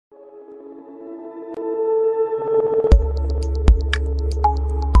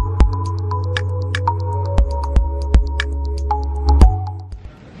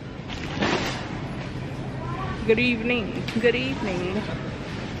Good evening. Good evening.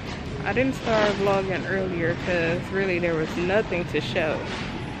 I didn't start vlogging earlier because really there was nothing to show.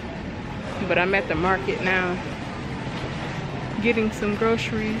 But I'm at the market now getting some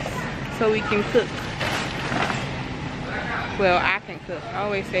groceries so we can cook. Well, I can cook. I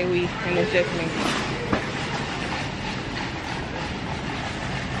always say we, and it's just me.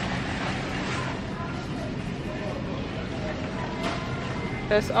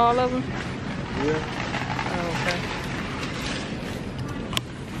 That's all of them? Yeah. Oh, okay.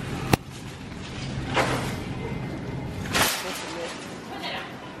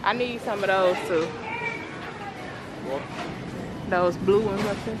 I need some of those too. What? Those blue ones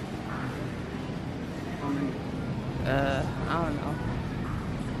up there. How many? I don't know.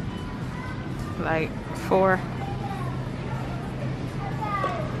 Like 4.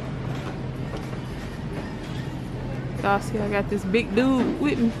 Y'all see I got this big dude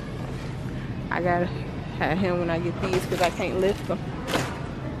with me. I gotta have him when I get these because I can't lift them.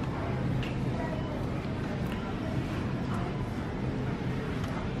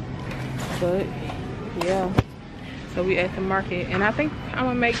 But yeah, so we at the market and I think I'm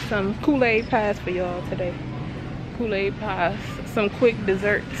gonna make some Kool-Aid pies for y'all today. Kool-Aid pies, some quick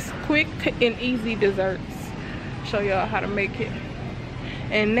desserts, quick and easy desserts. Show y'all how to make it.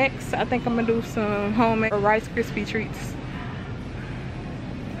 And next, I think I'm gonna do some homemade Rice Krispie treats.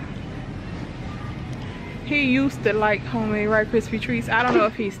 He used to like homemade Rice Krispie treats. I don't know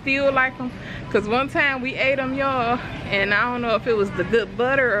if he still like them, cause one time we ate them, y'all, and I don't know if it was the good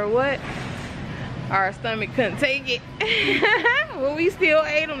butter or what. Our stomach couldn't take it. Well, we still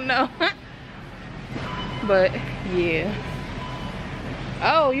ate them though. But yeah.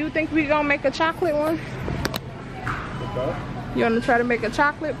 Oh, you think we gonna make a chocolate one? Okay. You wanna try to make a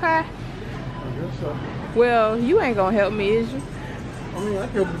chocolate pie? I guess so. Well, you ain't gonna help me, is you? I mean, I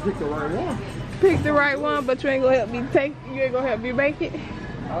can help you pick the right one. Pick the right one, but you ain't gonna help me take. You ain't gonna help me make it.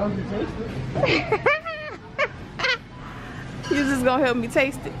 I'll be tasting. You just gonna help me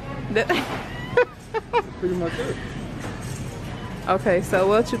taste it. Pretty much it. Okay, so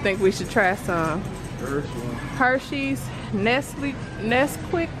what you think we should try some? Hershey's, Nesquik,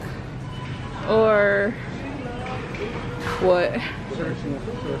 or what?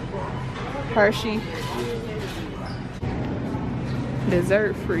 Hershey.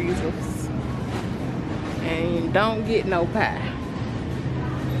 Dessert freezers. And don't get no pie.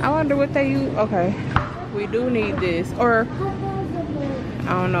 I wonder what they use. Okay, we do need this, or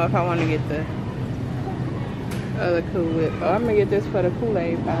I don't know if I want to get the other Cool Whip. Oh, I'm gonna get this for the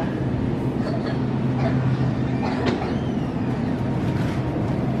Kool-Aid pie.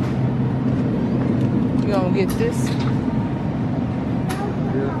 You gonna get this?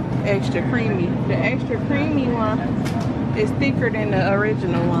 yeah. Extra creamy. The extra creamy one is thicker than the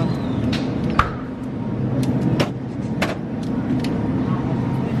original one.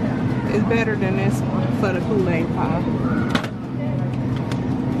 It's better than this one for the Kool-Aid pie.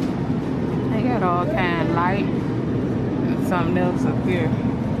 They got all kind of light and something else up here.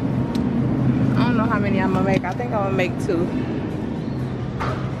 I don't know how many I'm gonna make. I think I'm gonna make 2.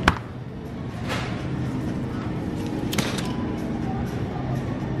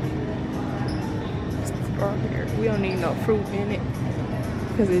 Strawberry. We don't need no fruit in it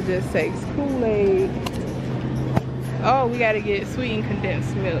because it just takes Kool-Aid. Oh, we gotta get sweetened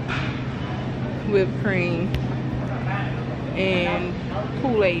condensed milk, whipped cream, and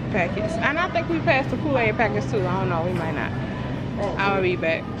Kool-Aid packets. And I think we passed the Kool-Aid packets too. I don't know, we might not. I'll be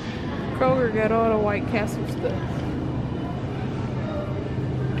back. Kroger got all the White Castle stuff.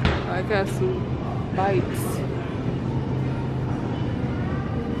 I got some bites.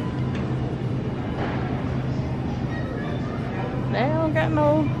 They don't got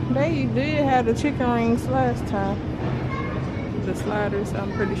no, they did have the chicken wings last time. The sliders,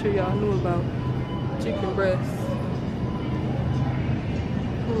 I'm pretty sure y'all knew about. Chicken breasts.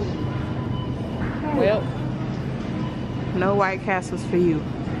 Well, no White Castles for you.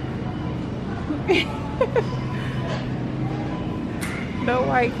 No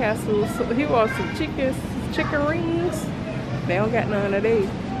White Castles. He wants some chicken rings. They don't got none of these.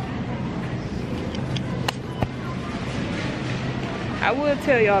 I would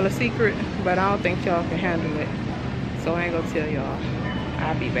tell y'all a secret, but I don't think y'all can handle it. So I ain't gonna tell y'all.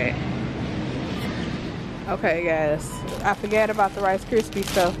 I'll be back. Okay guys, I forgot about the Rice Krispie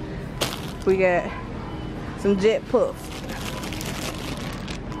stuff. We got some Jet Puffs,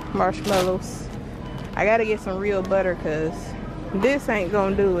 marshmallows. I gotta get some real butter because this ain't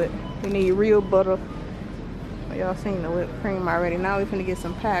gonna do it. We need real butter. Y'all seen the whipped cream already. Now we finna get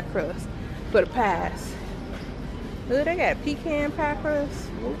some pie crust for the pies. Ooh, they got pecan pie crust.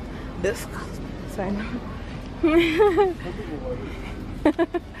 Disgusting. We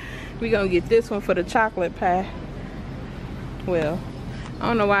gonna get this one for the chocolate pie. Well, I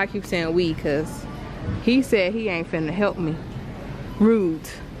don't know why I keep saying we, cause he said he ain't finna help me. Rude.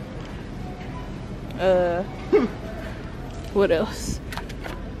 What else?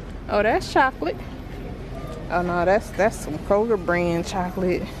 Oh, that's chocolate. Oh no, that's some Kroger brand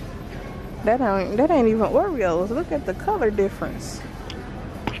chocolate. That ain't even Oreos. Look at the color difference.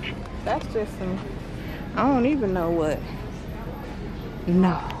 That's just some, I don't even know what.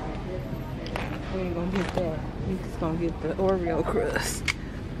 No. We ain't gonna get that. We just gonna get the Oreo crust.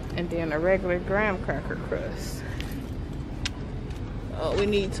 And then a regular graham cracker crust. Oh, we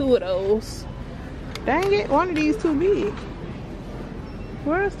need 2 of those. Dang it, one of these too big.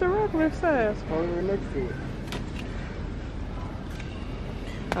 Where's the regular size? Oh, right next to it.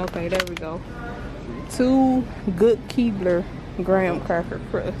 Okay, there we go. 2 good Keebler graham cracker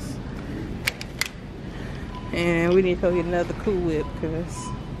crusts. And we need to go get another Cool Whip because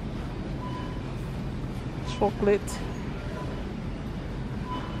chocolate.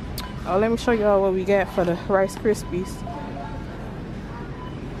 Oh, let me show y'all what we got for the Rice Krispies.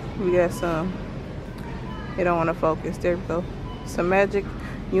 We got some, it don't want to focus, there we go. Some magic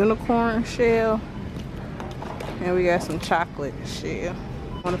unicorn shell. And we got some chocolate shell.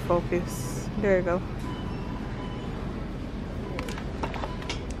 Want to focus, there you go.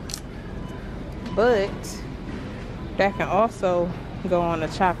 But that can also go on a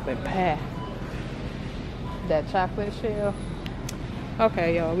chocolate pie. That chocolate shell.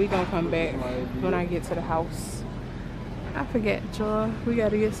 Okay, y'all, we gonna come back when I get to the house. I forget, y'all, we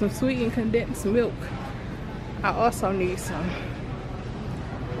gotta get some sweetened condensed milk. I also need some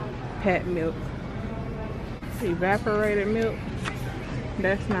pat milk. Evaporated milk.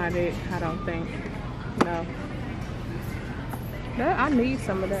 That's not it, I don't think. No. I need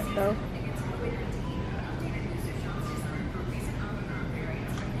some of that though.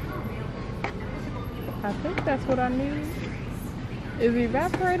 I think that's what I need. Is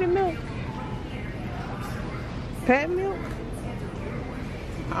evaporated milk? Pat milk?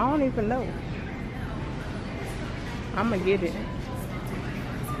 I don't even know. I'ma get it.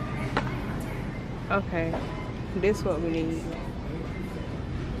 Okay, this is what we need.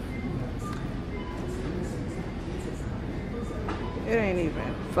 It ain't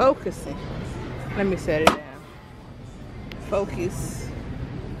even focusing. Let me set it down. Focus.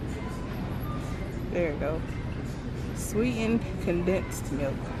 There you go. Sweetened condensed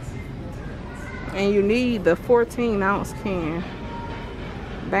milk. And you need the 14-ounce can.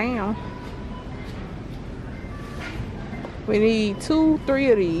 Bam. We need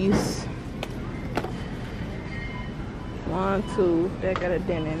 2-3 of these. 1, 2. That got a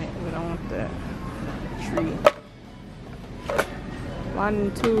dent in it. We don't want that. 3.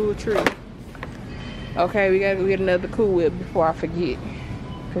 1, 2, 3. Okay, we gotta go get another Cool Whip before I forget.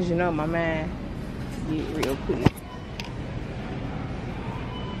 Cause you know my mind get real quick.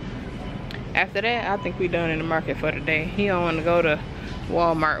 After that, I think we done in the market for the day. He don't want to go to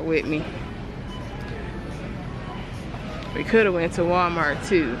Walmart with me. We could have went to Walmart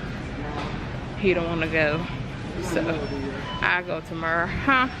too. He don't want to go. So I go tomorrow.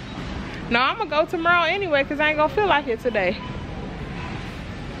 Huh? No, I'm gonna go tomorrow anyway because I ain't gonna feel like it today.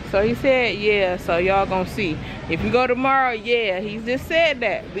 So he said, yeah, so y'all gonna see. If you go tomorrow, yeah, he just said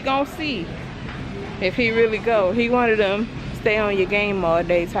that. We gonna see if he really go. He wanted them stay on your game all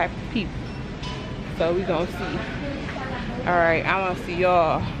day type of people. So we gonna see. All right, I wanna see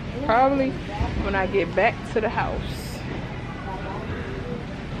y'all probably when I get back to the house.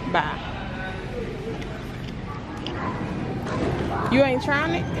 Bye. You ain't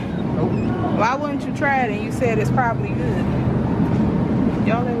trying it? Nope. Why wouldn't you try it and you said it's probably good?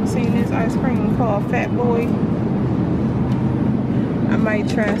 Y'all ever seen this ice cream called Fat Boy? I might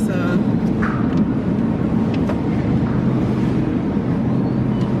try some.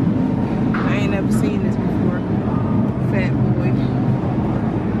 I ain't never seen this before. Fat Boy.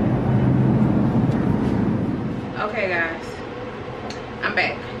 Okay guys, I'm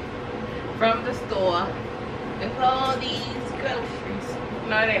back from the store with all these groceries.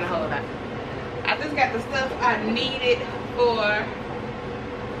 No, it ain't a whole lot. I just got the stuff I needed for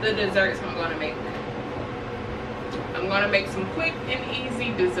the desserts I'm gonna make. I'm gonna make some quick and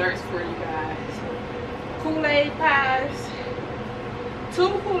easy desserts for you guys. Kool-Aid pies, 2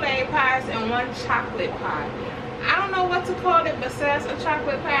 Kool-Aid pies and 1 chocolate pie. I don't know what to call it besides a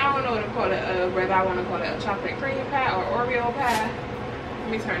chocolate pie. I don't know what to call it, whether I want to call it a chocolate cream pie or Oreo pie.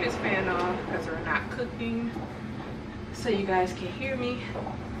 Let me turn this fan off because we're not cooking so you guys can hear me.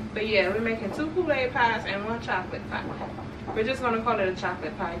 But yeah, we're making 2 Kool-Aid pies and 1 chocolate pie. We're just gonna call it a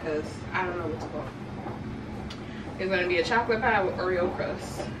chocolate pie because I don't know what to call it. It's gonna be a chocolate pie with Oreo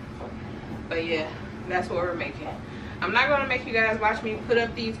crust. But yeah, that's what we're making. I'm not gonna make you guys watch me put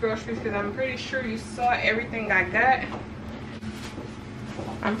up these groceries because I'm pretty sure you saw everything I got.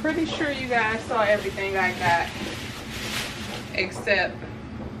 I'm pretty sure you guys saw everything I got except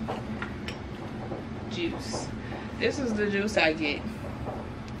juice. This is the juice I get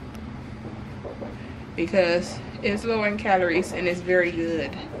because it's low in calories and it's very good.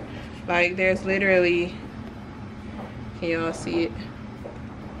 Like there's literally, can y'all see it?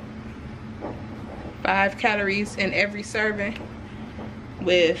 5 calories in every serving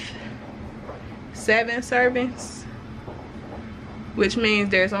with 7 servings, which means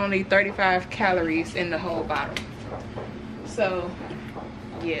there's only 35 calories in the whole bottle. So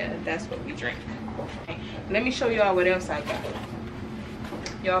yeah, that's what we drink. Let me show y'all what else I got.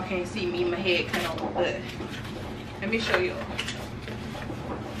 Y'all can't see me, my head cut off, but let me show y'all.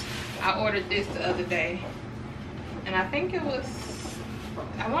 I ordered this the other day and I think it was,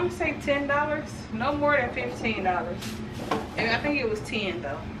 I want to say $10, no more than $15. And I think it was 10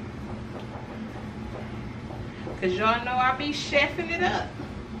 though. Cause y'all know I be chefing it up.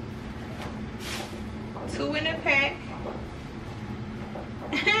 2 in a pack.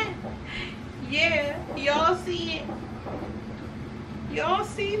 Yeah, y'all see it. Y'all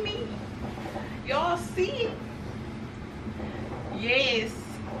see me? Y'all see it? Yes,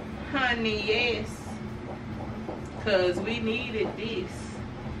 honey, yes. Cause we needed this.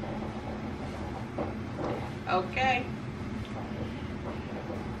 Okay.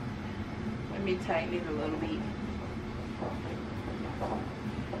 Let me tighten it a little bit.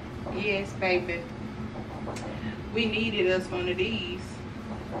 Yes, baby. We needed us one of these.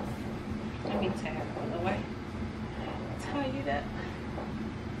 Let me tie it all the way. Tie it up.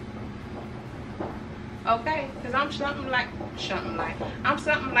 Okay, because I'm something like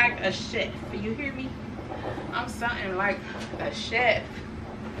a chef. You hear me? I'm something like a chef.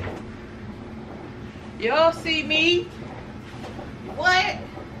 Y'all see me? What?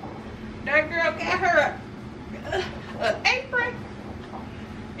 That girl got her a apron.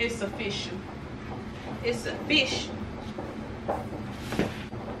 It's official. It's official.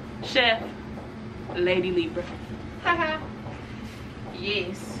 Chef Lady Libra. Haha.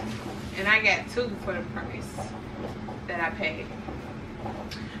 Yes. And I got 2 for the price that I paid.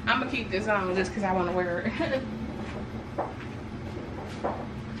 I'm gonna keep this on just because I want to wear it.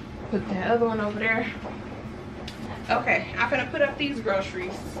 Put that other one over there. Okay, I'm gonna put up these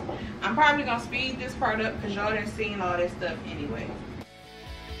groceries. I'm probably gonna speed this part up because y'all done seen all this stuff anyway.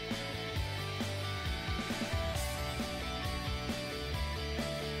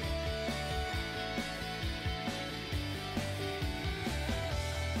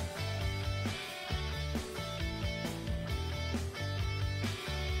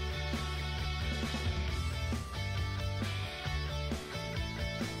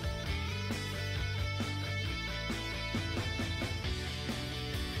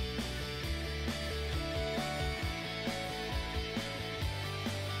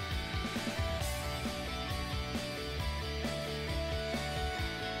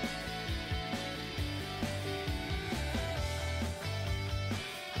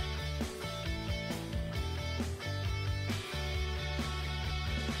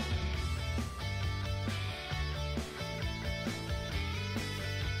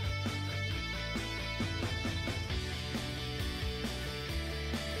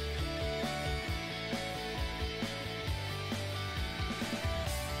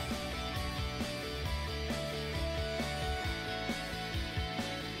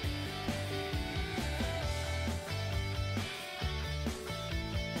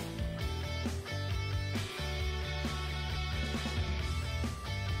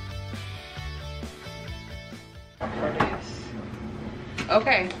 For this.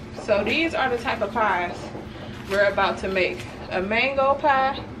 Okay, so these are the type of pies we're about to make. A mango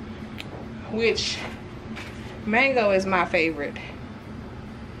pie, which mango is my favorite.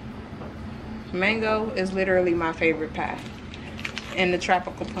 Mango is literally my favorite pie. And the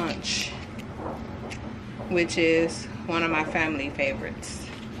tropical punch, which is one of my family favorites.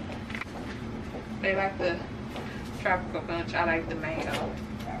 They like the tropical punch, I like the mango.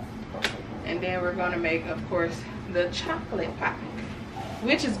 And then we're gonna make, of course, the chocolate pie,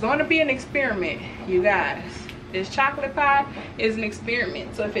 which is gonna be an experiment, you guys. This chocolate pie is an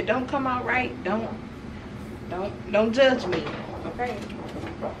experiment. So if it don't come out right, don't judge me, okay?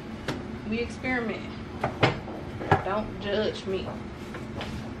 We experiment. Don't judge me.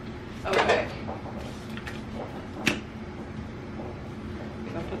 Okay. I'm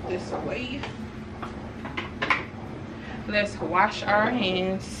gonna put this away. Let's wash our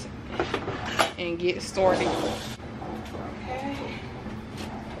hands and get started.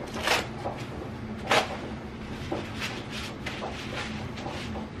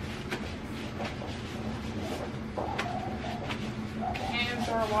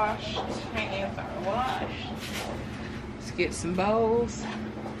 washed. Hands are washed. Let's get some bowls.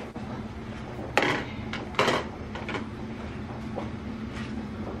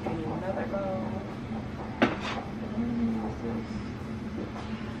 Another bowl.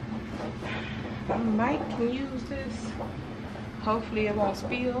 I might can use this. Hopefully it won't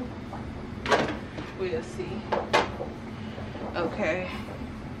spill. We'll see. Okay.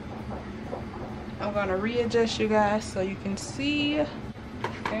 I'm gonna readjust you guys so you can see.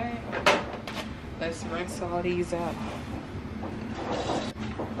 Okay. Let's rinse all these out.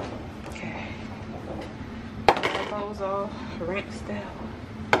 Okay. All those all rinsed out.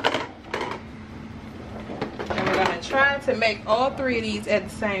 And we're gonna try to make all three of these at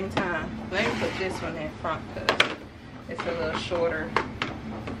the same time. Let me put this one in front because it's a little shorter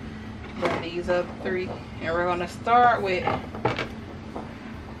than these other three. And we're gonna start with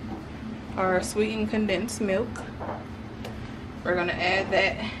our sweetened condensed milk. We're gonna add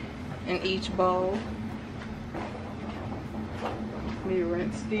that in each bowl. Let me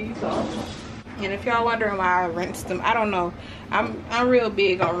rinse these off. And if y'all wondering why I rinsed them, I don't know. I'm real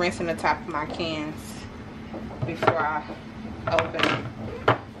big on rinsing the top of my cans before I open them.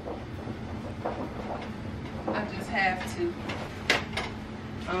 I just have to.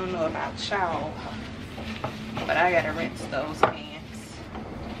 I don't know about y'all, but I gotta rinse those cans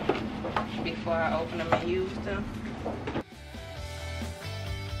before I open them and use them.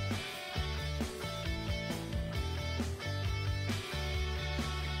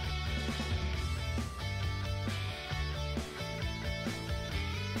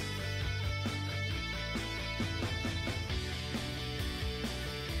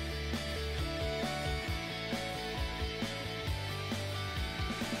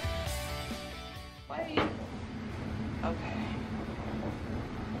 Wait. Okay.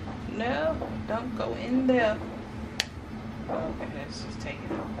 No, don't go in there. Okay, let's just take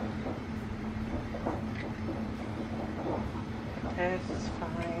it out. That's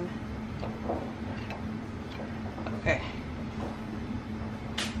fine. Okay.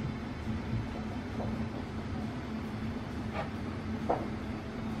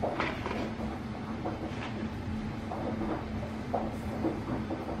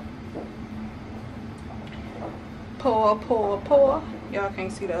 Pour, pour, pour. Y'all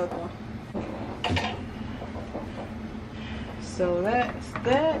can't see the other one. So that's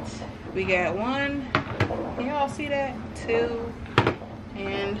that. We got one. Can y'all see that? Two.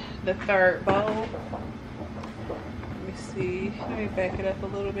 And the third bowl. Let me see. Let me back it up a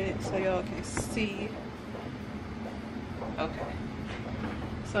little bit so y'all can see. Okay.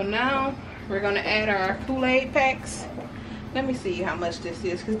 So now we're gonna add our Kool-Aid packs. Let me see how much this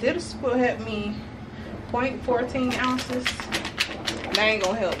is, because this will help me. 0.14 ounces. That ain't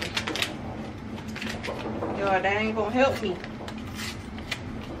gonna help me. Y'all, that ain't gonna help me.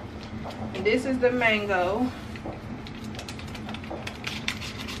 And this is the mango.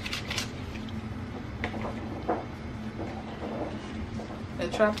 The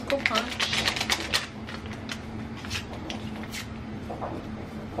tropical punch.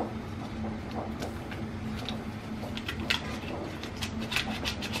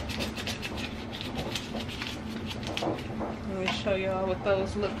 Let me show y'all what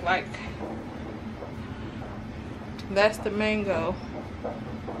those look like. That's the mango.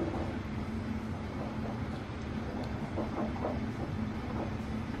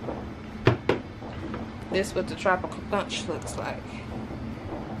 This is what the tropical punch looks like.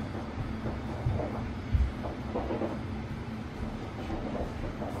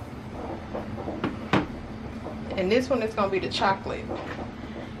 And this one is gonna be the chocolate.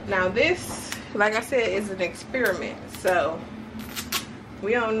 Now this, like I said, is an experiment, so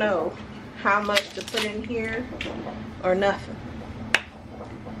we don't know how much to put in here or nothing.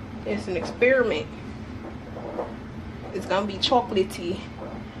 It's an experiment. It's gonna be chocolatey.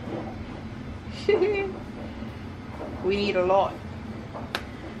 We need a lot.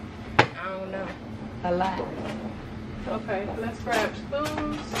 I don't know. A lot. Okay, let's grab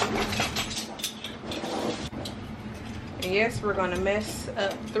spoons. And yes, we're gonna mess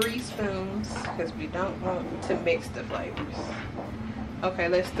up 3 spoons because we don't want to mix the flavors. Okay,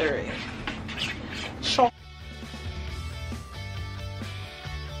 let's stir it.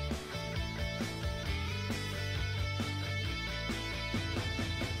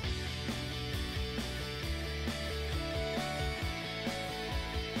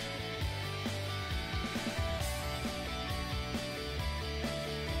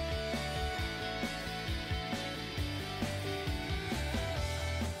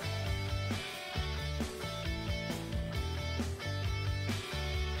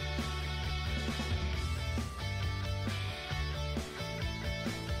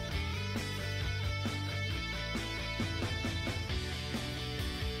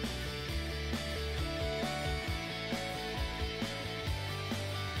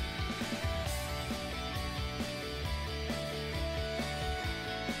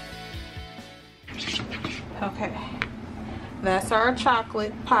 That's our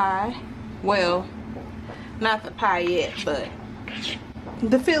chocolate pie. Well, not the pie yet, but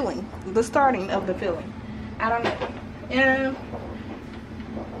the filling, the starting of the filling. I don't know. And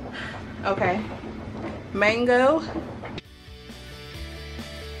okay, mango.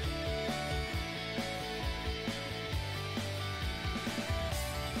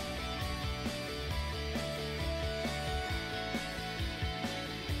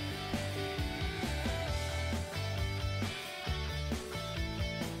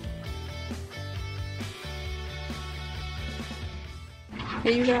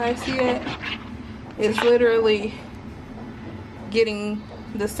 Can you guys see that? It's literally getting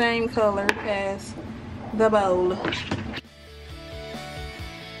the same color as the bowl.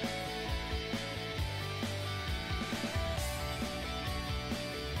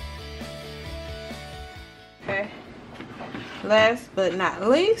 Okay. Last but not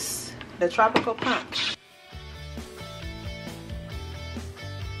least, the tropical punch.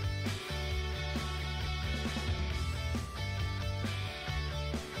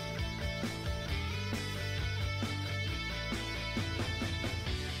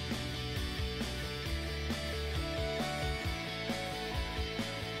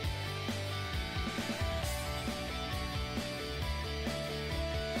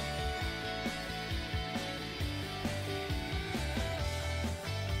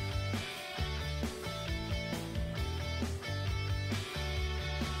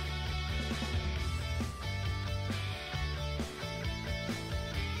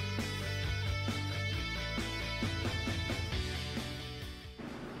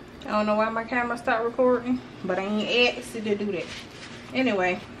 I don't know why my camera stopped recording, but I ain't asked it to do that.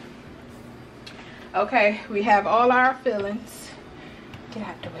 Anyway, okay, we have all our fillings. Get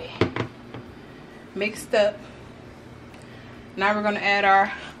out the way. Mixed up. Now we're gonna add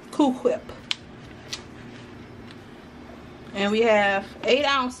our Cool Whip. And we have 8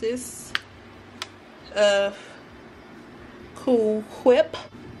 ounces of Cool Whip.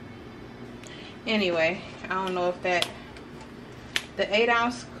 Anyway, I don't know if that, the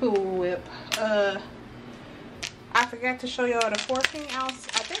 8-ounce Cool Whip. I forgot to show y'all the 14 ounce.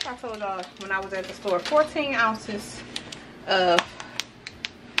 I think I told y'all when I was at the store, 14 ounces of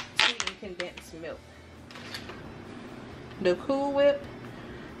sweetened condensed milk. The Cool Whip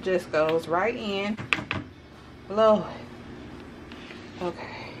just goes right in. Lord.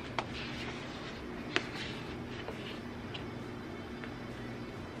 Okay.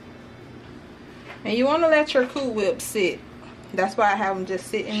 And you want to let your Cool Whip sit. That's why I have them just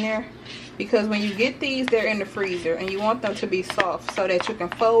sitting there. Because when you get these, they're in the freezer. And you want them to be soft so that you can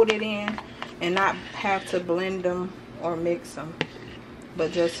fold it in and not have to blend them or mix them.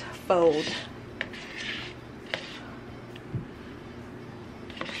 But just fold.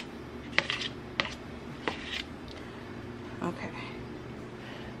 Okay.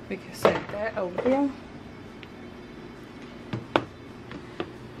 We can set that over here.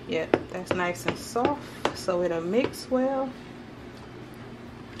 Yep, that's nice and soft, so it'll mix well.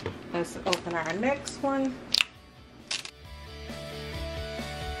 Let's open our next one.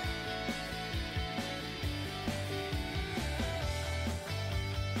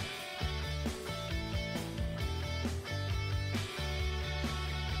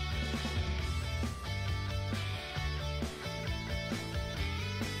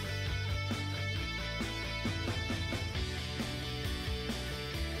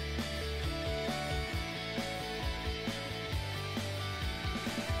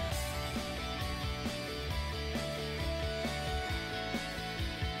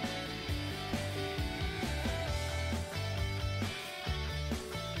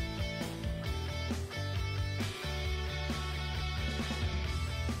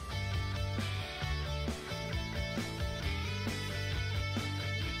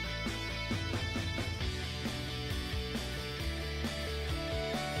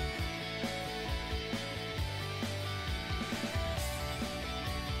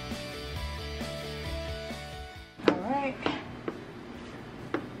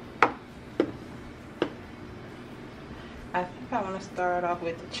 I think I want to start off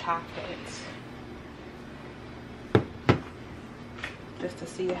with the chocolates, just to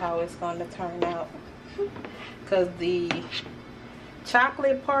see how it's going to turn out, because the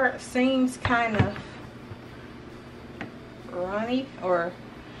chocolate part seems kind of runny or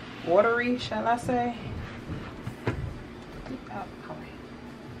watery, shall I say.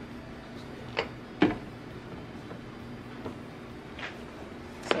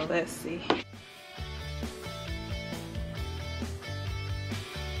 So let's see.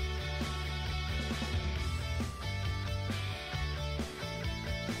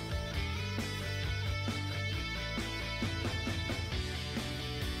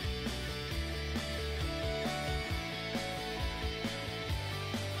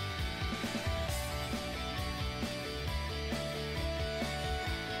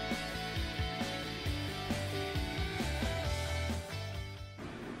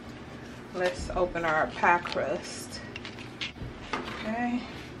 Let's open our pie crust. Okay.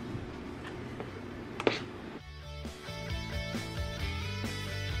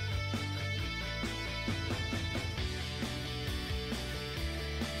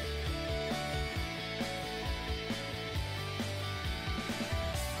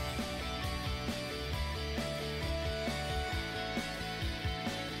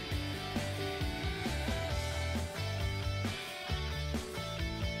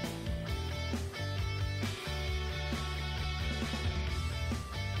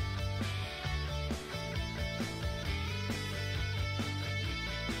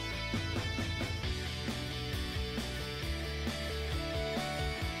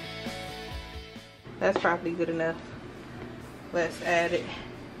 That's probably good enough. Let's add it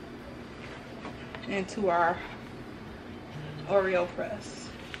into our Oreo crust.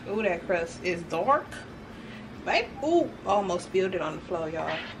 Ooh, that crust is dark. Like, ooh, almost spilled it on the floor,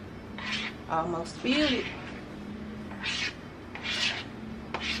 y'all. Almost spilled it.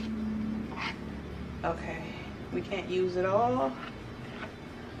 Okay, we can't use it all.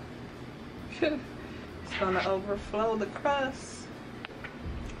 It's gonna overflow the crust.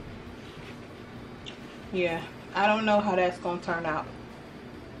 Yeah, I don't know how that's gonna turn out,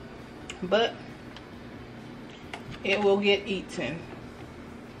 but it will get eaten.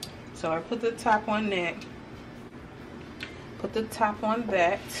 So I put the top on that, put the top on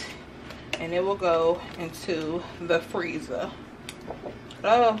that, and it will go into the freezer.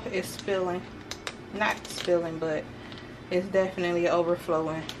 Oh, it's spilling. Not spilling, but it's definitely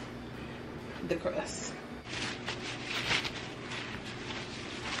overflowing the crust.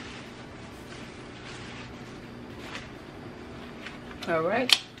 All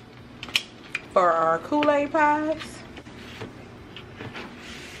right, for our Kool-Aid pies,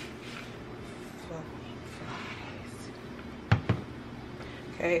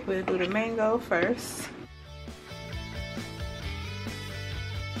 okay, we'll do the mango first.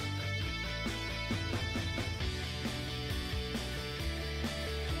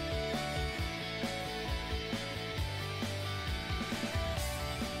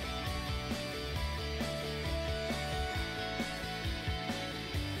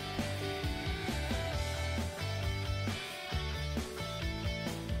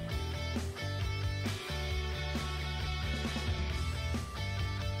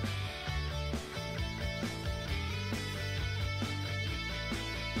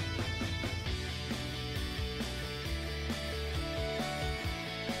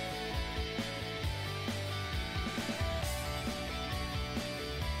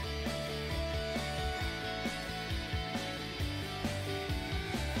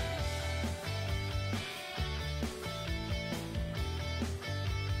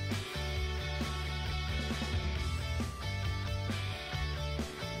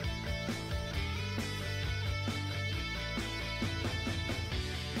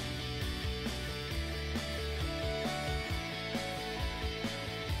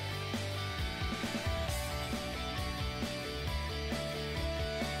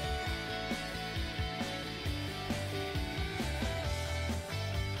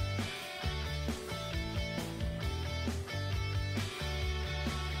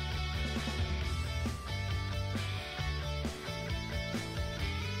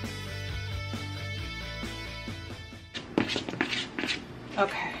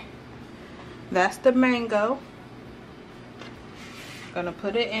 Okay, that's the mango. Gonna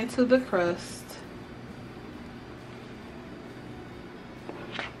put it into the crust.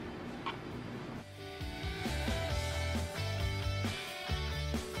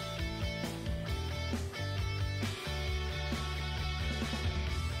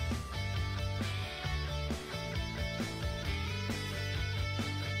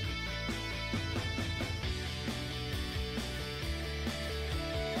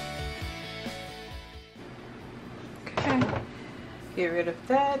 Get rid of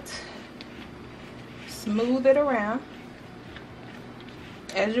that. Smooth it around.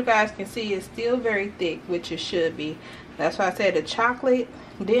 As you guys can see, it's still very thick, which it should be. That's why I said the chocolate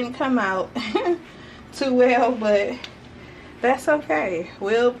didn't come out too well, but that's okay.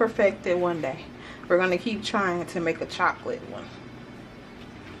 We'll perfect it one day. We're gonna keep trying to make a chocolate one.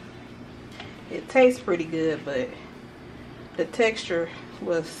 It tastes pretty good, but the texture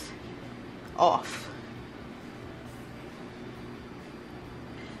was off.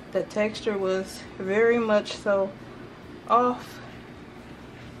 The texture was very much so off.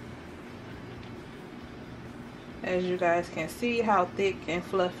 As you guys can see how thick and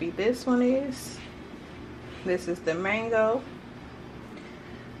fluffy this one is. This is the mango.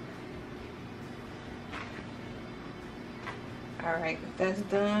 Alright, that's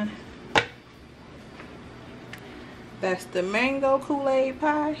done. That's the mango Kool-Aid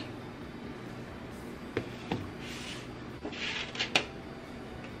pie.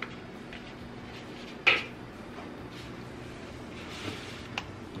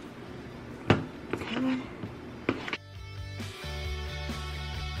 Okay.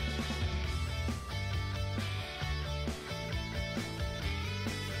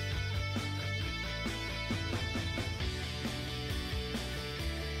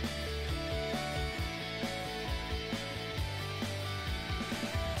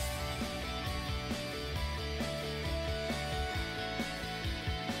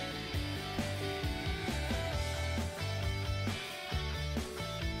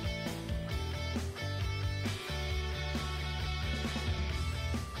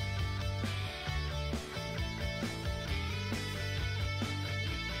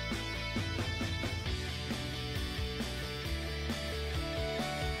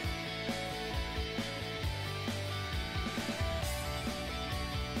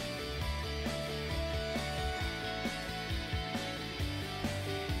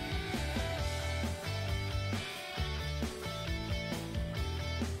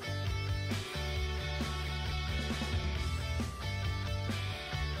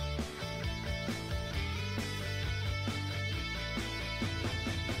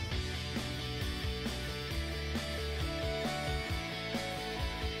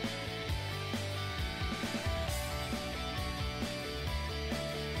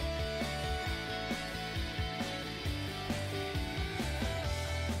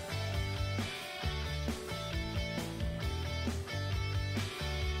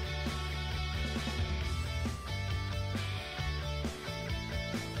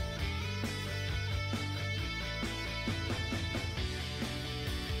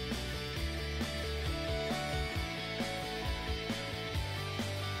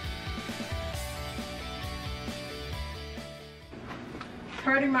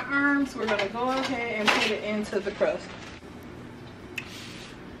 Hurting my arms, we're gonna go ahead and put it into the crust.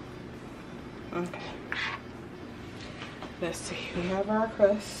 Okay. Let's see, we have our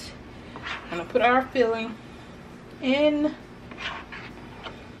crust. I'm gonna put our filling in.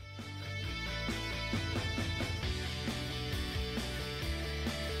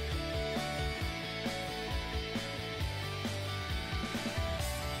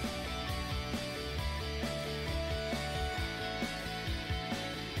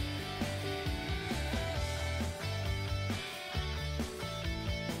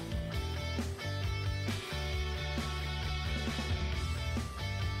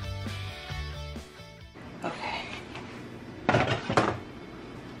 Okay.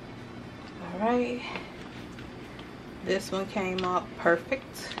 Alright. This one came out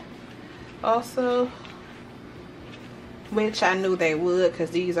perfect. Also, which I knew they would,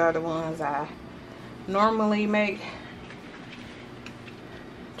 because these are the ones I normally make.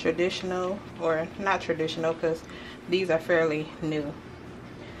 Traditional, or not traditional, because these are fairly new.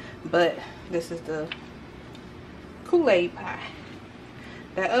 But this is the Kool-Aid pie.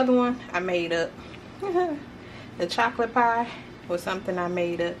 That other one I made up. The chocolate pie was something I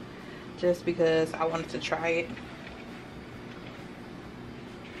made up just because I wanted to try it.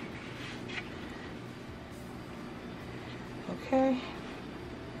 Okay.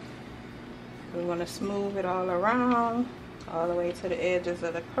 We want to smooth it all around, all the way to the edges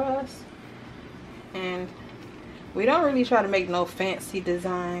of the crust. And we don't really try to make no fancy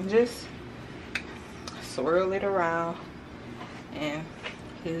design, just swirl it around and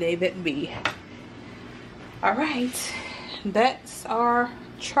leave it be. All right, that's our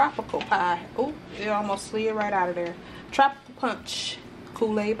tropical pie. Oh, it almost slid right out of there. Tropical punch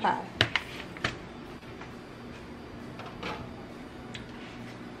Kool-Aid pie.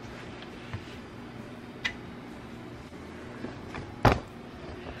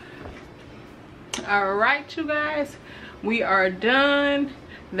 All right, you guys, we are done.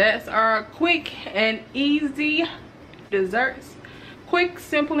 That's our quick and easy desserts. Quick,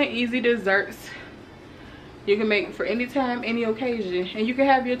 simple, and easy desserts you can make for any time, any occasion, and you can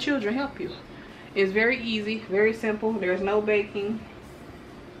have your children help you. It's very easy, very simple. There's no baking,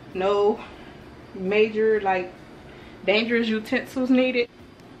 no major like dangerous utensils needed.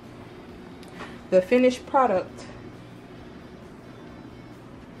 The finished product,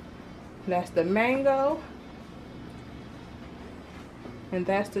 that's the mango, and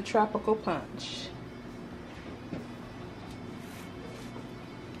that's the tropical punch.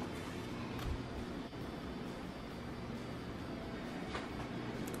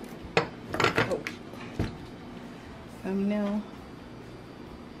 Let me know.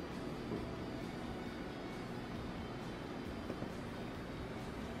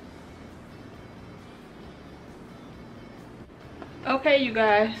 Okay, you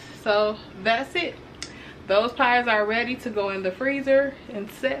guys, so that's it. Those pies are ready to go in the freezer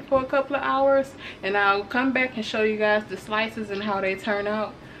and set for a couple of hours, and I'll come back and show you guys the slices and how they turn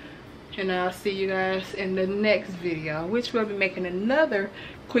out. And I'll see you guys in the next video, which we'll be making another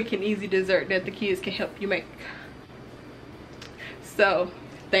quick and easy dessert that the kids can help you make. So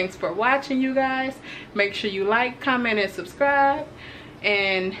thanks for watching, you guys. Make sure you like, comment, and subscribe,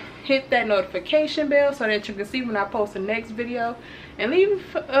 and hit that notification bell so that you can see when I post the next video. And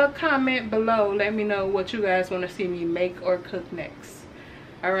leave a comment below. Let me know what you guys want to see me make or cook next.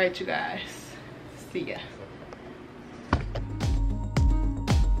 All right, you guys. See ya.